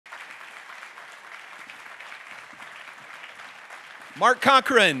Mark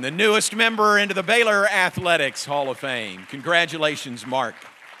Cochran, the newest member into the Baylor Athletics Hall of Fame. Congratulations, Mark.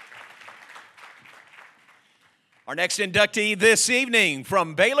 Our next inductee this evening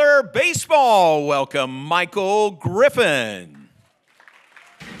from Baylor Baseball, welcome Michael Griffin.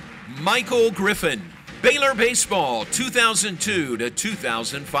 Michael Griffin, Baylor Baseball 2002 to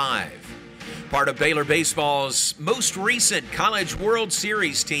 2005. Part of Baylor Baseball's most recent College World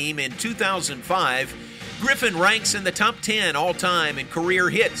Series team in 2005, Griffin ranks in the top 10 all-time in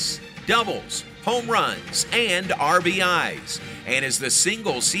career hits, doubles, home runs, and RBIs, and is the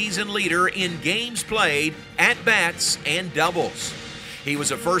single-season leader in games played, at-bats, and doubles. He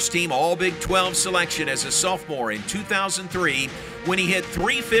was a first-team All-Big 12 selection as a sophomore in 2003 when he hit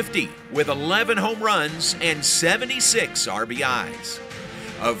 .350 with 11 home runs and 76 RBIs.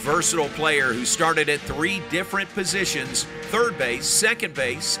 A versatile player who started at 3 different positions, third base, second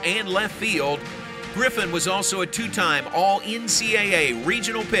base, and left field, Griffin was also a 2-time All-NCAA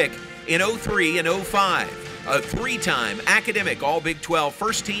regional pick in '03 and '05, a 3-time academic All-Big 12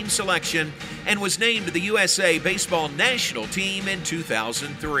 first-team selection, and was named to the USA Baseball National Team in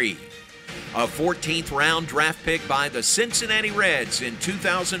 2003. A 14th-round draft pick by the Cincinnati Reds in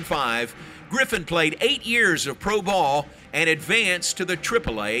 2005, Griffin played 8 years of pro ball and advanced to the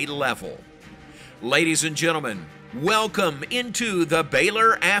AAA level. Ladies and gentlemen, welcome into the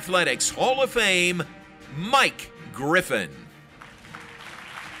Baylor Athletics Hall of Fame, Mike Griffin.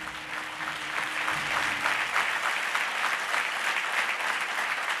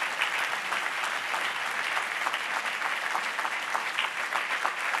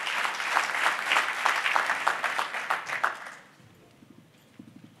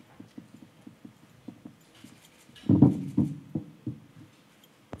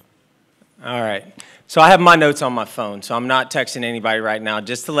 All right. So I have my notes on my phone, so I'm not texting anybody right now,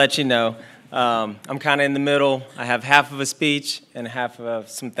 just to let you know. I'm kind of in the middle. I have half of a speech and half of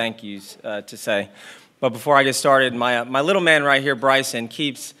some thank yous to say. But before I get started, my little man right here, Bryson,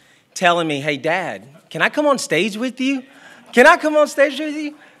 keeps telling me, hey, Dad, can I come on stage with you? Can I come on stage with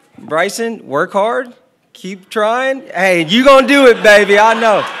you? Bryson, work hard. Keep trying. Hey, you gonna do it, baby, I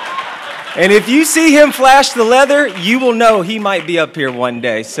know. And if you see him flash the leather, you will know he might be up here one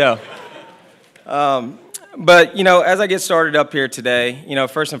day, so. But, you know, as I get started up here today, you know,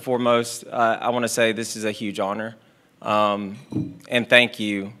 first and foremost, I want to say this is a huge honor. And thank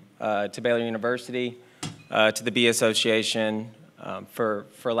you to Baylor University, to the B Association, for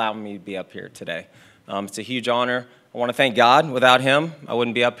allowing me to be up here today. It's a huge honor. I want to thank God. Without him, I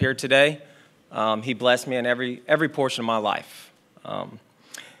wouldn't be up here today. He blessed me in every portion of my life.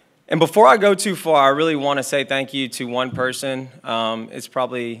 And before I go too far, I really want to say thank you to one person. It's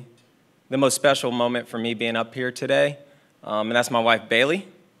probably the most special moment for me being up here today, and that's my wife, Bailey,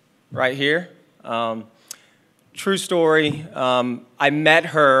 right here. True story, I met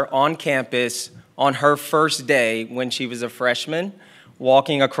her on campus on her first day when she was a freshman,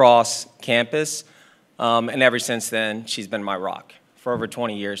 walking across campus, and ever since then, she's been my rock for over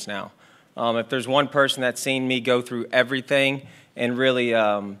 20 years now. If there's one person that's seen me go through everything and really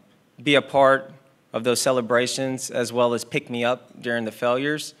be a part of those celebrations as well as pick me up during the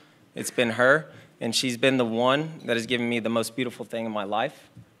failures, it's been her, and she's been the one that has given me the most beautiful thing in my life,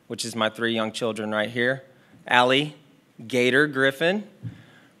 which is my 3 young children right here, Allie, Gator, Griffin,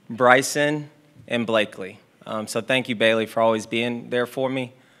 Bryson, and Blakely. So thank you, Bailey, for always being there for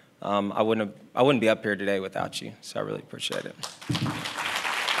me. I wouldn't be up here today without you, so I really appreciate it.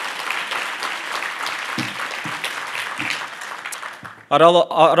 I'd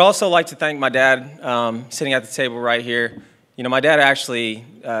also like to thank my dad, sitting at the table right here. You know, my dad actually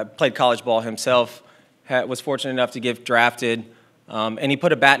played college ball himself, was fortunate enough to get drafted, and he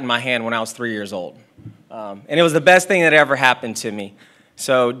put a bat in my hand when I was 3 years old. And it was the best thing that ever happened to me.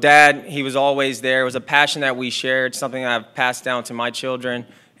 So Dad, he was always there. It was a passion that we shared, something that I've passed down to my children.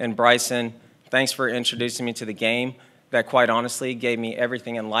 And Bryson, thanks for introducing me to the game that quite honestly gave me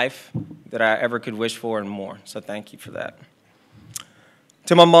everything in life that I ever could wish for and more. So thank you for that.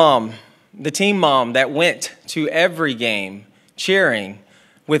 To my mom, the team mom that went to every game cheering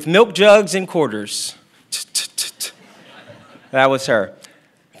with milk jugs and quarters. That was her.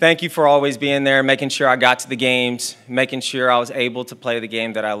 Thank you for always being there, making sure I got to the games, making sure I was able to play the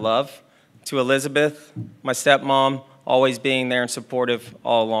game that I love. To Elizabeth, my stepmom, always being there and supportive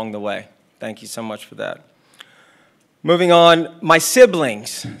all along the way. Thank you so much for that. Moving on, my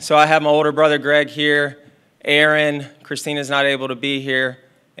siblings. So I have my older brother Greg here, Aaron, Christina's not able to be here,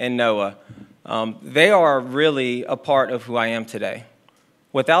 and Noah. They are really a part of who I am today.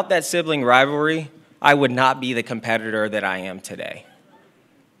 Without that sibling rivalry, I would not be the competitor that I am today.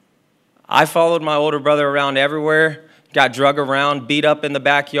 I followed my older brother around everywhere, got drug around, beat up in the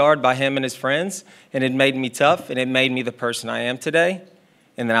backyard by him and his friends, and it made me tough, and it made me the person I am today.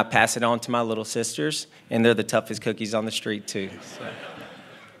 And then I pass it on to my little sisters, and they're the toughest cookies on the street, too. So.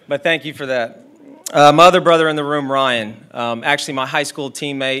 But thank you for that. My other brother in the room, Ryan, actually my high school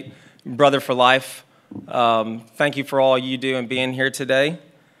teammate, brother for life. Thank you for all you do and being here today.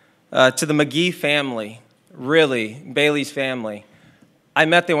 To the McGee family, really, Bailey's family, I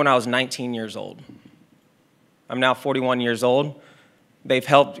met them when I was 19 years old. I'm now 41 years old. They've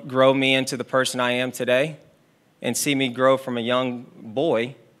helped grow me into the person I am today and see me grow from a young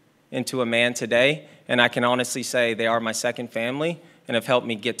boy into a man today. And I can honestly say they are my second family and have helped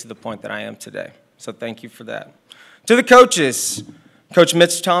me get to the point that I am today. So thank you for that. To the coaches, Coach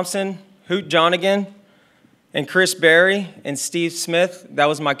Mitch Thompson, Hoot Johnigan, and Chris Berry and Steve Smith, that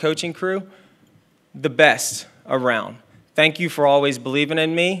was my coaching crew, the best around. Thank you for always believing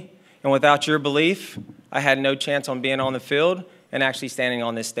in me. And without your belief, I had no chance on being on the field and actually standing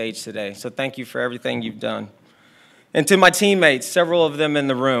on this stage today. So thank you for everything you've done. And to my teammates, several of them in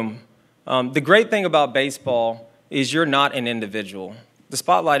the room, the great thing about baseball is you're not an individual. The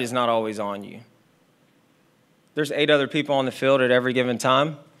spotlight is not always on you. There's 8 other people on the field at every given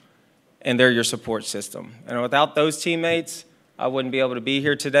time, and they're your support system. And without those teammates, I wouldn't be able to be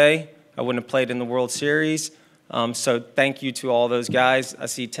here today. I wouldn't have played in the World Series. So thank you to all those guys. I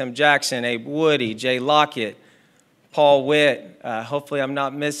see Tim Jackson, Abe Woody, Jay Lockett, Paul Witt. Hopefully I'm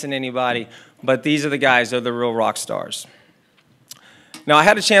not missing anybody. But these are the guys. They're the real rock stars. Now, I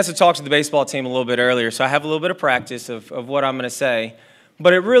had a chance to talk to the baseball team a little bit earlier, so I have a little bit of practice of what I'm going to say.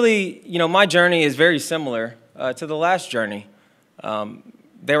 But it really, my journey is very similar to the last journey.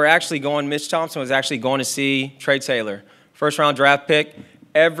 They were actually going, Mitch Thompson was actually going to see Trey Taylor, first-round draft pick.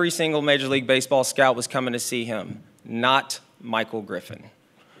 Every single Major League Baseball scout was coming to see him, not Michael Griffin.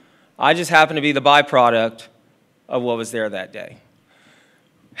 I just happened to be the byproduct of what was there that day.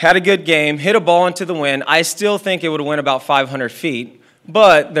 Had a good game, hit a ball into the wind. I still think it would have went about 500 feet,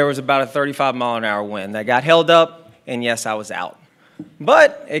 but there was about a 35-mile-an-hour wind that got held up, and yes, I was out.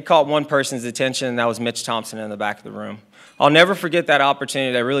 But it caught one person's attention, and that was Mitch Thompson in the back of the room. I'll never forget that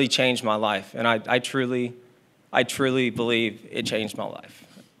opportunity that really changed my life, and I truly believe it changed my life.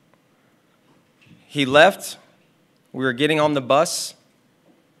 He left. We were getting on the bus,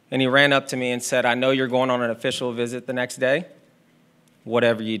 and he ran up to me and said, "I know you're going on an official visit the next day.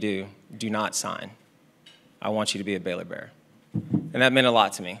 Whatever you do, do not sign. I want you to be a Baylor Bear." And that meant a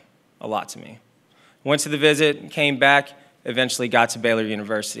lot to me, a lot to me. Went to the visit, came back, eventually got to Baylor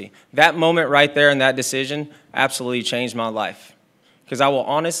University. That moment right there and that decision absolutely changed my life. Because I will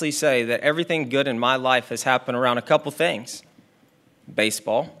honestly say that everything good in my life has happened around a couple things: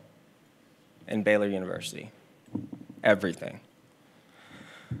 baseball and Baylor University. Everything.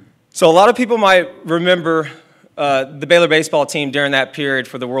 So a lot of people might remember the Baylor baseball team during that period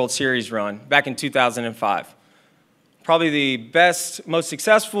for the World Series run back in 2005. Probably the best, most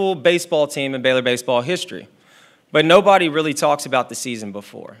successful baseball team in Baylor baseball history. But nobody really talks about the season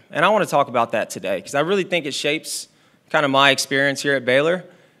before. And I want to talk about that today because I really think it shapes kind of my experience here at Baylor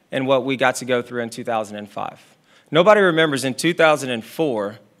and what we got to go through in 2005. Nobody remembers in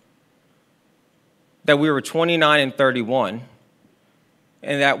 2004 that we were 29-31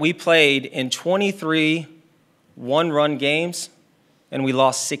 and that we played in 23 one-run games and we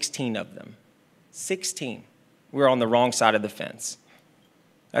lost 16 of them. 16. We were on the wrong side of the fence.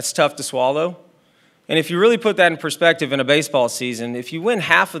 That's tough to swallow. And if you really put that in perspective in a baseball season, if you win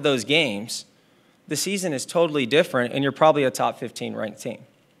half of those games, the season is totally different, and you're probably a top 15 ranked team.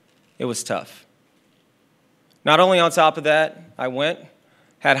 It was tough. Not only on top of that, I went,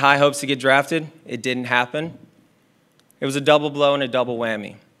 had high hopes to get drafted. It didn't happen. It was a double blow and a double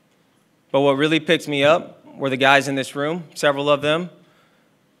whammy. But what really picked me up were the guys in this room, several of them,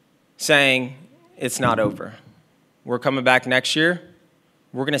 saying, "It's not over. We're coming back next year.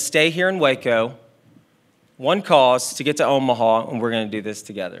 We're going to stay here in Waco, one cause to get to Omaha, and we're going to do this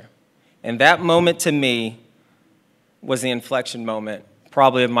together." And that moment to me was the inflection moment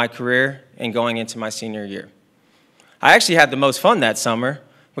probably of my career and going into my senior year. I actually had the most fun that summer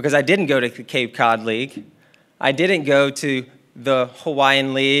because I didn't go to the Cape Cod League. I didn't go to the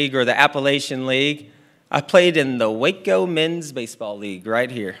Hawaiian League or the Appalachian League. I played in the Waco Men's Baseball League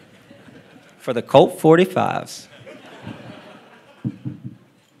right here for the Colt 45s.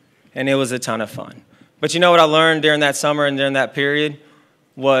 And it was a ton of fun. But you know what I learned during that summer and during that period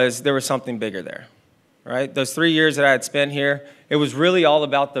was there was something bigger there, right? Those 3 years that I had spent here, it was really all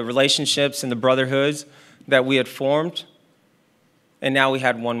about the relationships and the brotherhoods that we had formed, and now we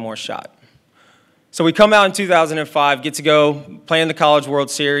had one more shot. So we come out in 2005, get to go play in the College World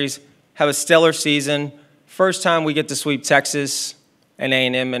Series, have a stellar season, First time we get to sweep Texas and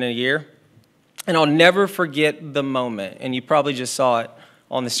A&M in a year. And I'll never forget the moment, and you probably just saw it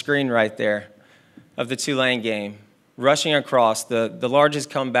on the screen right there, of the Tulane game, rushing across the largest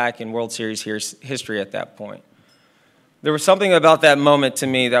comeback in World Series history at that point. There was something about that moment to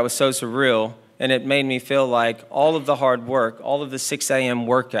me that was so surreal, and it made me feel like all of the hard work, all of the 6 a.m.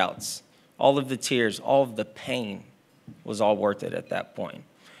 workouts, all of the tears, all of the pain was all worth it at that point.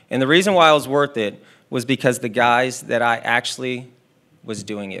 And the reason why it was worth it was because the guys that I actually was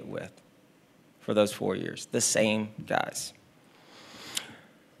doing it with for those 4 years, the same guys.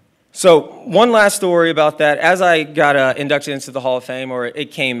 So one last story about that. As I got inducted into the Hall of Fame, or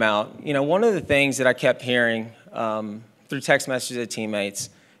it came out, you know, one of the things that I kept hearing through text messages of teammates,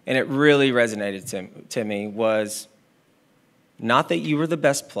 and it really resonated to me, was not that you were the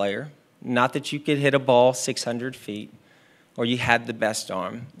best player, not that you could hit a ball 600 feet, or you had the best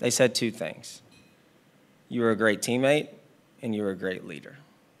arm. They said two things. You were a great teammate, and you were a great leader.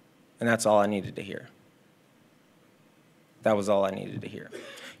 And that's all I needed to hear. That was all I needed to hear.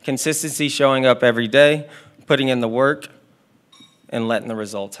 Consistency, showing up every day, putting in the work, and letting the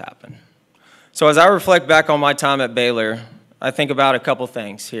results happen. So as I reflect back on my time at Baylor, I think about a couple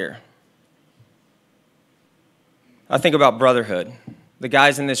things here. I think about brotherhood. The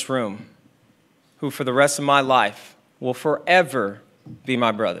guys in this room who for the rest of my life will forever be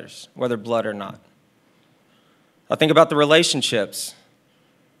my brothers, whether blood or not. I think about the relationships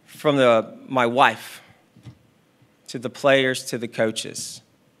from my wife to the players to the coaches.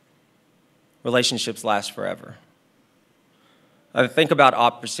 Relationships last forever. I think about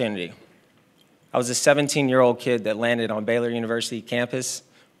opportunity. I was a 17-year-old kid that landed on Baylor University campus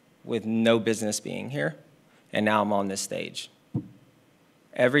with no business being here, and now I'm on this stage.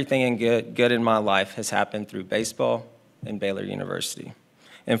 Everything good in my life has happened through baseball and Baylor University.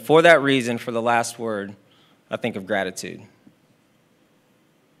 And for that reason, for the last word, I think of gratitude.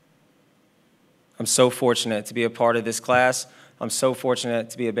 I'm so fortunate to be a part of this class. I'm so fortunate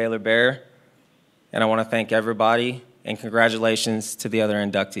to be a Baylor Bear. And I want to thank everybody, and congratulations to the other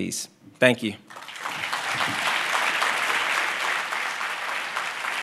inductees. Thank you.